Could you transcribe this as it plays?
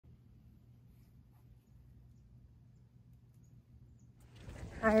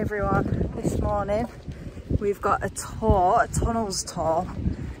Hi everyone, this morning we've got a tour, a tunnels tour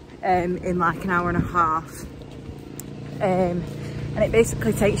in like an hour and a half, and it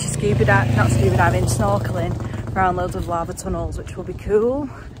basically takes you snorkeling around loads of lava tunnels, which will be cool.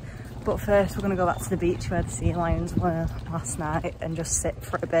 But first we're going to go back to the beach where the sea lions were last night and just sit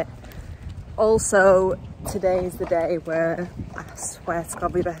for a bit. Also, today is the day where, I swear to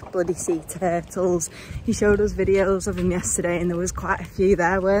God, we met bloody sea turtles. He showed us videos of them yesterday and there was quite a few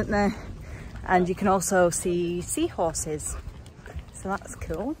there, weren't there? And you can also see seahorses, so that's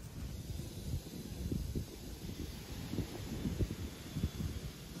cool.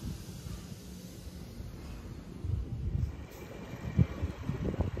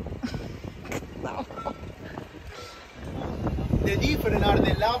 The different are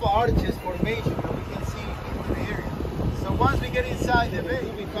the lava arches formation that we can see in the area. So once we get inside the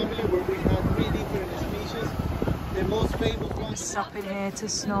baby family where we have 3 different species, the most famous one. Stopping here to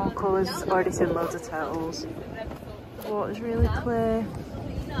snorkel. There's already seen loads of turtles. The water's really clear.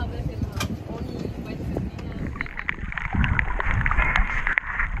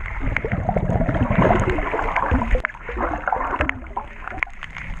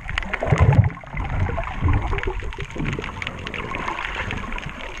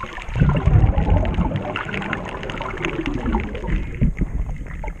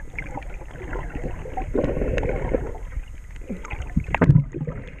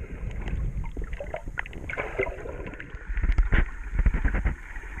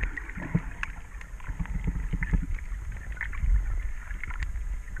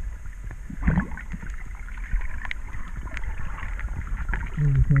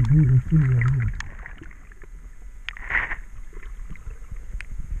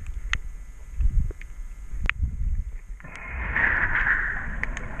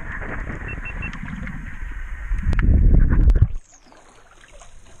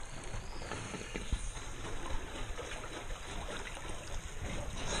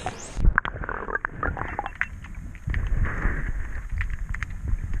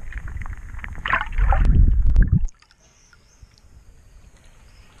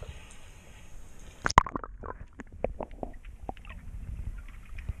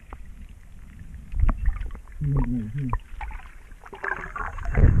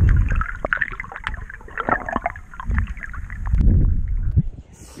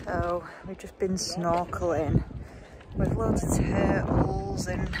 So we've just been snorkeling with loads of turtles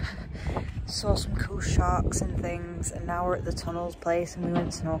and saw some cool sharks and things, and now we're at the tunnels place and we went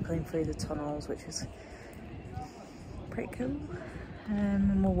snorkeling through the tunnels, which is pretty cool.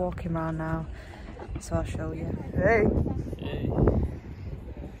 And we're walking around now, so I'll show you. Hey!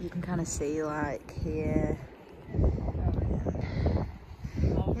 You can kind of see like here.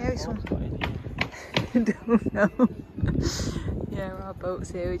 Yeah, it's one. I don't know. Yeah, our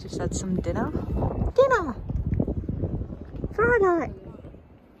boat's here. We just had some dinner. Dinner! Friday!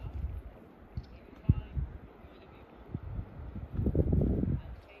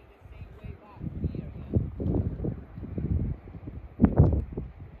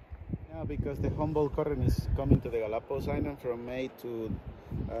 Yeah, because the Humboldt current is coming to the Galapagos Island from May to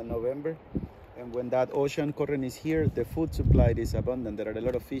November. And when that ocean current is here, the food supply is abundant. There are a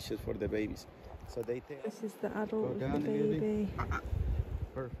lot of fishes for the babies. So they take. This is the adult with the baby.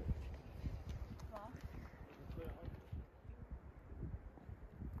 Perfect.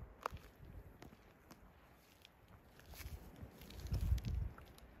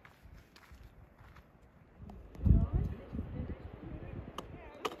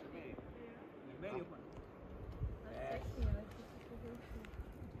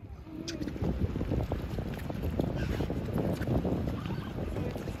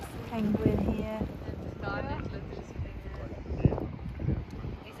 Penguin here.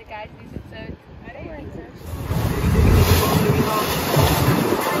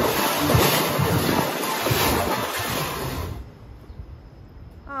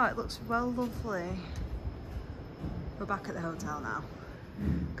 Oh, it looks well lovely. We're back at the hotel now.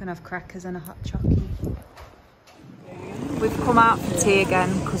 Gonna have crackers and a hot chocolate. We've come out for tea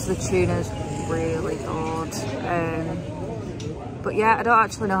again because the tuna's really good. But yeah, I don't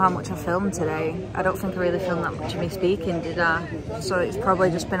actually know how much I filmed today. I don't think I really filmed that much of me speaking, did I? So it's probably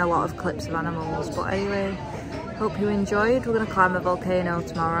just been a lot of clips of animals. But anyway, hope you enjoyed. We're going to climb a volcano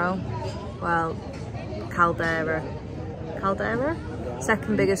tomorrow. Well, caldera. Caldera?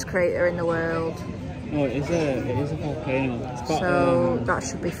 Second biggest crater in the world. Oh, it is a volcano. It's got, so that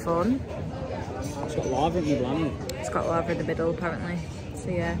should be fun. It's got lava in the middle, hasn't it? It's got lava in the middle apparently. So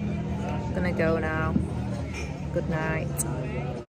yeah, I'm gonna go now. Good night.